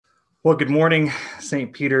Well, good morning,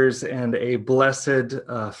 St. Peter's, and a blessed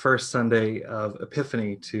first Sunday of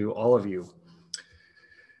Epiphany to all of you.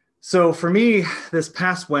 So for me, this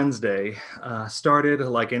past Wednesday started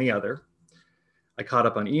like any other. I caught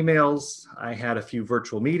up on emails, I had a few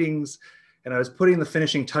virtual meetings, and I was putting the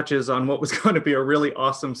finishing touches on what was going to be a really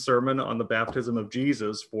awesome sermon on the baptism of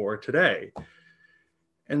Jesus for today.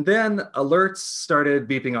 And then alerts started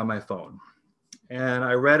beeping on my phone. And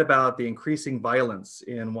I read about the increasing violence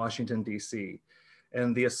in Washington, D.C.,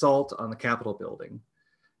 and the assault on the Capitol building.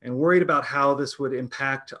 And worried about how this would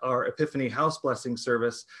impact our Epiphany house blessing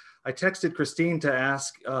service, I texted Christine to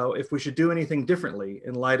ask if we should do anything differently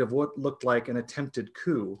in light of what looked like an attempted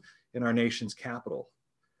coup in our nation's capital.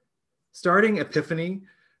 Starting Epiphany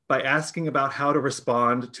by asking about how to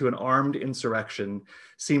respond to an armed insurrection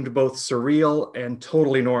seemed both surreal and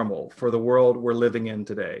totally normal for the world we're living in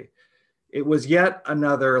today. It was yet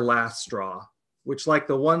another last straw, which, like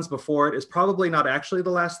the ones before it, is probably not actually the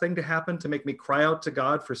last thing to happen to make me cry out to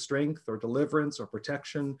God for strength or deliverance or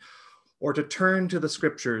protection, or to turn to the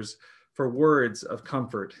scriptures for words of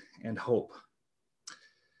comfort and hope.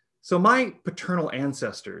 So my paternal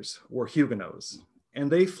ancestors were Huguenots, and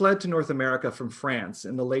they fled to North America from France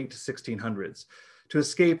in the late 1600s to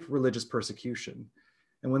escape religious persecution.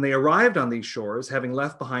 And when they arrived on these shores, having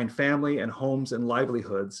left behind family and homes and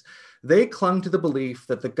livelihoods, they clung to the belief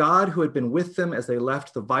that the God who had been with them as they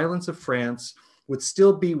left the violence of France would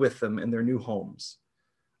still be with them in their new homes.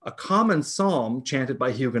 A common psalm chanted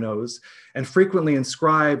by Huguenots and frequently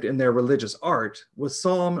inscribed in their religious art was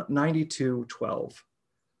Psalm 92:12.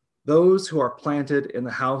 Those who are planted in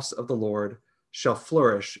the house of the Lord shall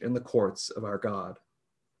flourish in the courts of our God.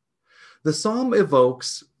 The psalm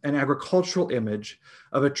evokes an agricultural image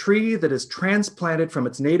of a tree that is transplanted from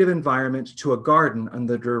its native environment to a garden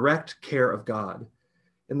under the direct care of God.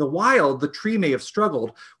 In the wild, the tree may have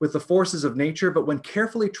struggled with the forces of nature, but when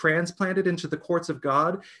carefully transplanted into the courts of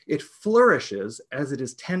God, it flourishes as it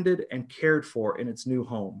is tended and cared for in its new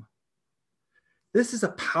home. This is a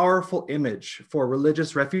powerful image for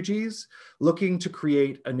religious refugees looking to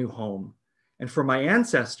create a new home. And for my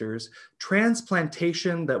ancestors,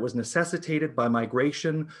 transplantation that was necessitated by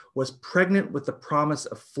migration was pregnant with the promise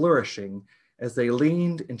of flourishing as they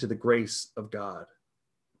leaned into the grace of God.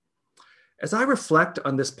 As I reflect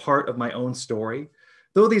on this part of my own story,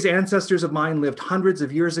 though these ancestors of mine lived hundreds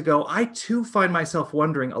of years ago, I too find myself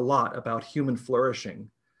wondering a lot about human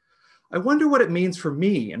flourishing. I wonder what it means for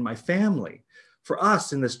me and my family, for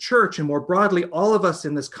us in this church, and more broadly, all of us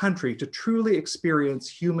in this country to truly experience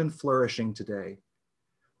human flourishing today.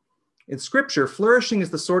 In Scripture, flourishing is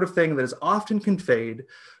the sort of thing that is often conveyed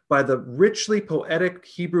by the richly poetic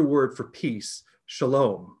Hebrew word for peace,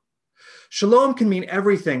 shalom. Shalom can mean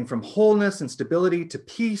everything from wholeness and stability to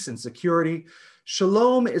peace and security.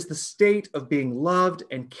 Shalom is the state of being loved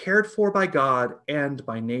and cared for by God and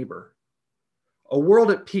by neighbor. A world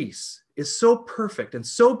at peace is so perfect and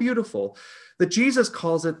so beautiful that Jesus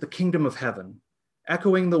calls it the kingdom of heaven,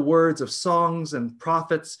 echoing the words of songs and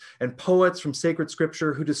prophets and poets from sacred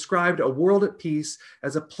scripture who described a world at peace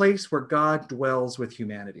as a place where God dwells with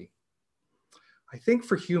humanity. I think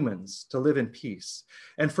for humans to live in peace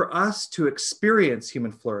and for us to experience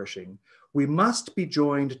human flourishing, we must be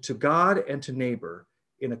joined to God and to neighbor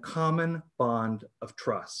in a common bond of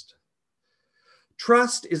trust.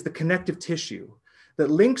 Trust is the connective tissue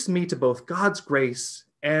that links me to both God's grace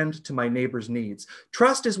and to my neighbor's needs.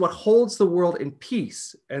 Trust is what holds the world in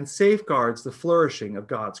peace and safeguards the flourishing of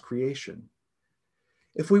God's creation.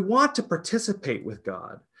 If we want to participate with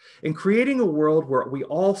God in creating a world where we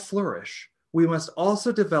all flourish, we must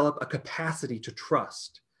also develop a capacity to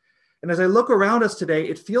trust. And as I look around us today,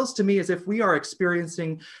 it feels to me as if we are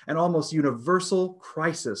experiencing an almost universal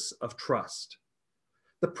crisis of trust.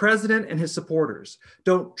 The president and his supporters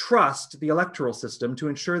don't trust the electoral system to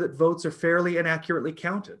ensure that votes are fairly and accurately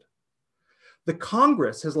counted. The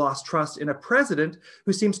Congress has lost trust in a president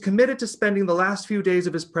who seems committed to spending the last few days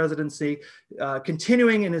of his presidency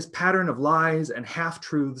continuing in his pattern of lies and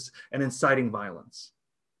half-truths and inciting violence.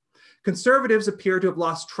 Conservatives appear to have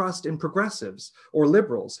lost trust in progressives or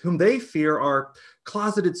liberals, whom they fear are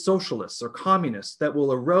closeted socialists or communists that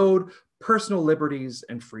will erode personal liberties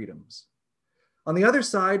and freedoms. On the other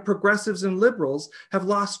side, progressives and liberals have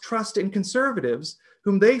lost trust in conservatives,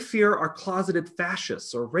 whom they fear are closeted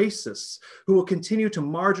fascists or racists who will continue to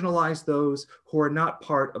marginalize those who are not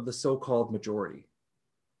part of the so-called majority.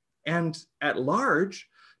 And at large,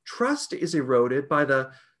 trust is eroded by the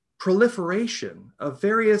proliferation of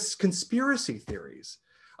various conspiracy theories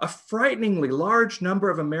A frighteningly large number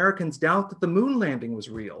of Americans doubt that the moon landing was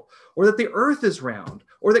real, or that the earth is round,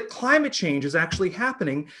 or that climate change is actually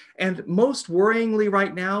happening, and most worryingly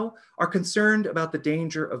right now are concerned about the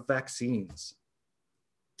danger of vaccines.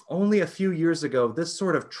 Only a few years ago, this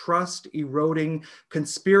sort of trust-eroding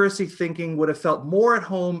conspiracy thinking would have felt more at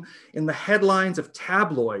home in the headlines of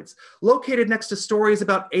tabloids, located next to stories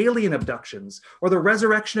about alien abductions or the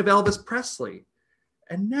resurrection of Elvis Presley.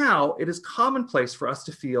 And now it is commonplace for us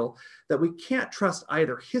to feel that we can't trust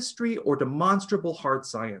either history or demonstrable hard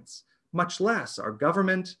science, much less our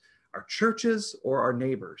government, our churches, or our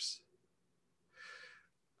neighbors.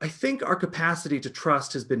 I think our capacity to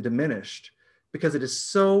trust has been diminished because it is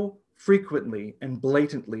so frequently and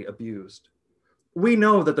blatantly abused. We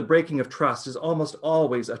know that the breaking of trust is almost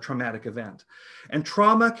always a traumatic event, and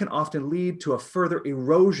trauma can often lead to a further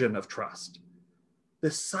erosion of trust.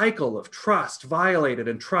 This cycle of trust violated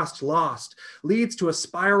and trust lost leads to a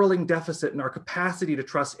spiraling deficit in our capacity to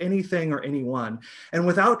trust anything or anyone. And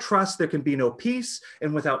without trust, there can be no peace,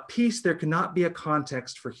 and without peace, there cannot be a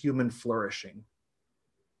context for human flourishing.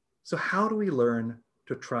 So how do we learn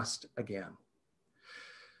to trust again?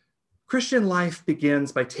 Christian life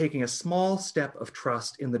begins by taking a small step of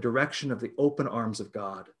trust in the direction of the open arms of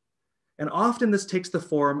God. And often this takes the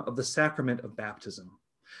form of the sacrament of baptism.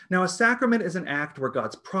 Now, a sacrament is an act where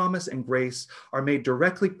God's promise and grace are made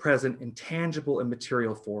directly present in tangible and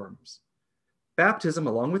material forms. Baptism,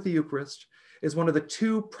 along with the Eucharist, is one of the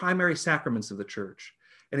two primary sacraments of the Church.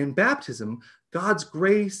 And in baptism, God's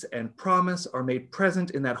grace and promise are made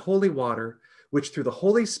present in that holy water, which through the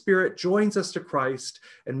Holy Spirit joins us to Christ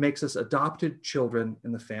and makes us adopted children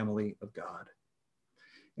in the family of God.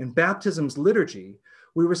 In baptism's liturgy,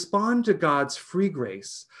 we respond to God's free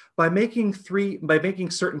grace by making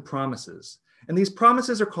certain promises. And these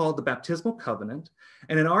promises are called the baptismal covenant.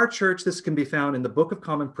 And in our church, this can be found in the Book of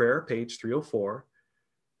Common Prayer, page 304.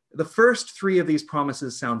 The first three of these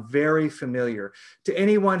promises sound very familiar to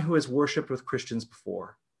anyone who has worshiped with Christians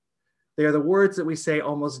before. They are the words that we say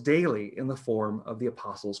almost daily in the form of the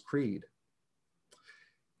Apostles' Creed.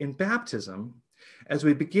 In baptism, as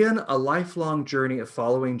we begin a lifelong journey of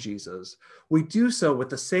following Jesus, we do so with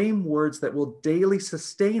the same words that will daily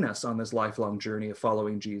sustain us on this lifelong journey of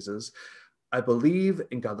following Jesus. I believe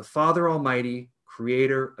in God the Father Almighty,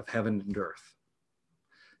 creator of heaven and earth.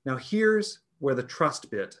 Now here's where the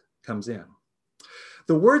trust bit comes in.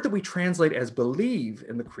 The word that we translate as believe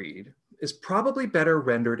in the creed is probably better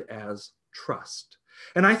rendered as trust.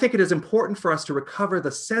 And I think it is important for us to recover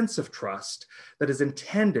the sense of trust that is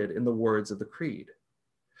intended in the words of the creed.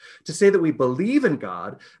 To say that we believe in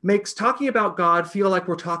God makes talking about God feel like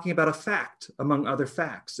we're talking about a fact among other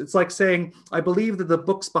facts. It's like saying, I believe that the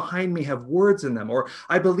books behind me have words in them, or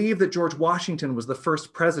I believe that George Washington was the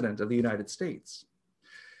first president of the United States.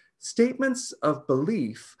 Statements of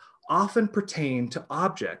belief often pertain to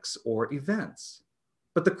objects or events.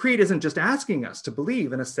 But the creed isn't just asking us to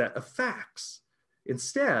believe in a set of facts.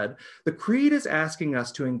 Instead, the creed is asking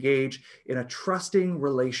us to engage in a trusting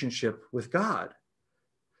relationship with God.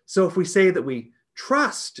 So if we say that we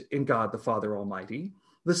trust in God the Father Almighty,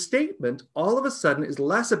 the statement all of a sudden is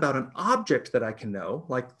less about an object that I can know,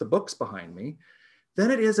 like the books behind me,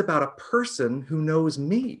 than it is about a person who knows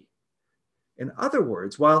me. In other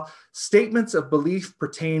words, while statements of belief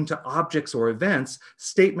pertain to objects or events,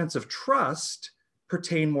 statements of trust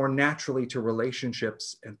pertain more naturally to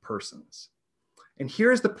relationships and persons. And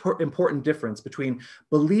here's the important difference between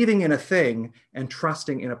believing in a thing and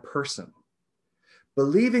trusting in a person.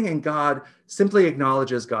 Believing in God simply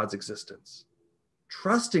acknowledges God's existence.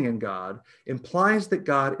 Trusting in God implies that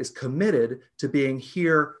God is committed to being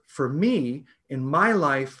here for me in my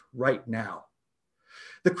life right now.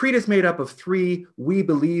 The creed is made up of three we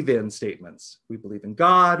believe in statements. We believe in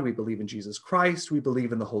God, we believe in Jesus Christ, we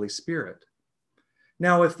believe in the Holy Spirit.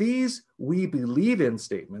 Now, if these we believe in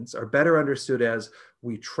statements are better understood as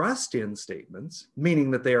we trust in statements, meaning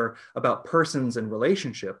that they are about persons and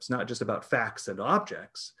relationships, not just about facts and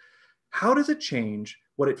objects, how does it change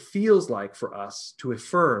what it feels like for us to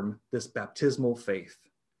affirm this baptismal faith?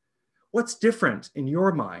 What's different in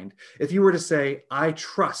your mind if you were to say, I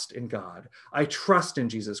trust in God, I trust in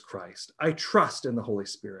Jesus Christ, I trust in the Holy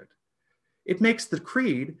Spirit? It makes the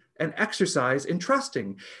creed an exercise in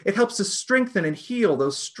trusting. It helps us strengthen and heal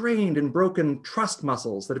those strained and broken trust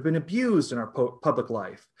muscles that have been abused in our public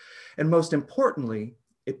life. And most importantly,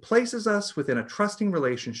 it places us within a trusting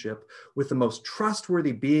relationship with the most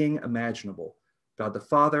trustworthy being imaginable, God the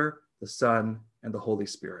Father, the Son, and the Holy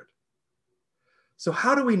Spirit. So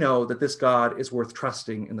how do we know that this God is worth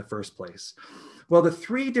trusting in the first place? Well, the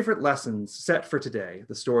three different lessons set for today,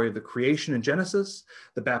 the story of the creation in Genesis,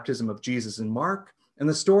 the baptism of Jesus in Mark, and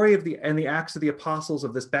the story of the Acts of the Apostles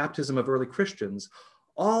of this baptism of early Christians,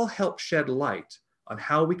 all help shed light on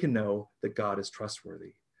how we can know that God is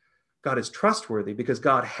trustworthy. God is trustworthy because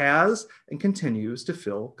God has and continues to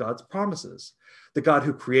fill God's promises. The God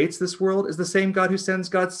who creates this world is the same God who sends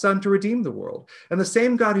God's Son to redeem the world, and the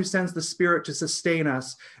same God who sends the Spirit to sustain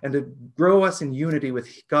us and to grow us in unity with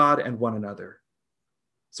God and one another.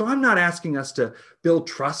 So I'm not asking us to build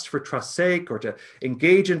trust for trust's sake or to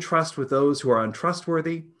engage in trust with those who are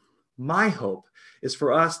untrustworthy. My hope is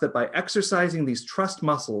for us that by exercising these trust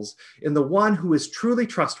muscles in the one who is truly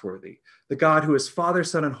trustworthy, the God who is Father,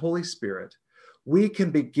 Son, and Holy Spirit, we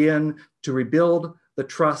can begin to rebuild the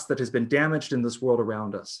trust that has been damaged in this world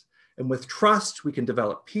around us. And with trust, we can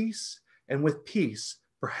develop peace. And with peace,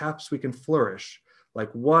 perhaps we can flourish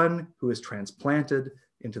like one who is transplanted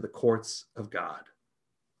into the courts of God.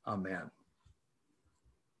 Amen.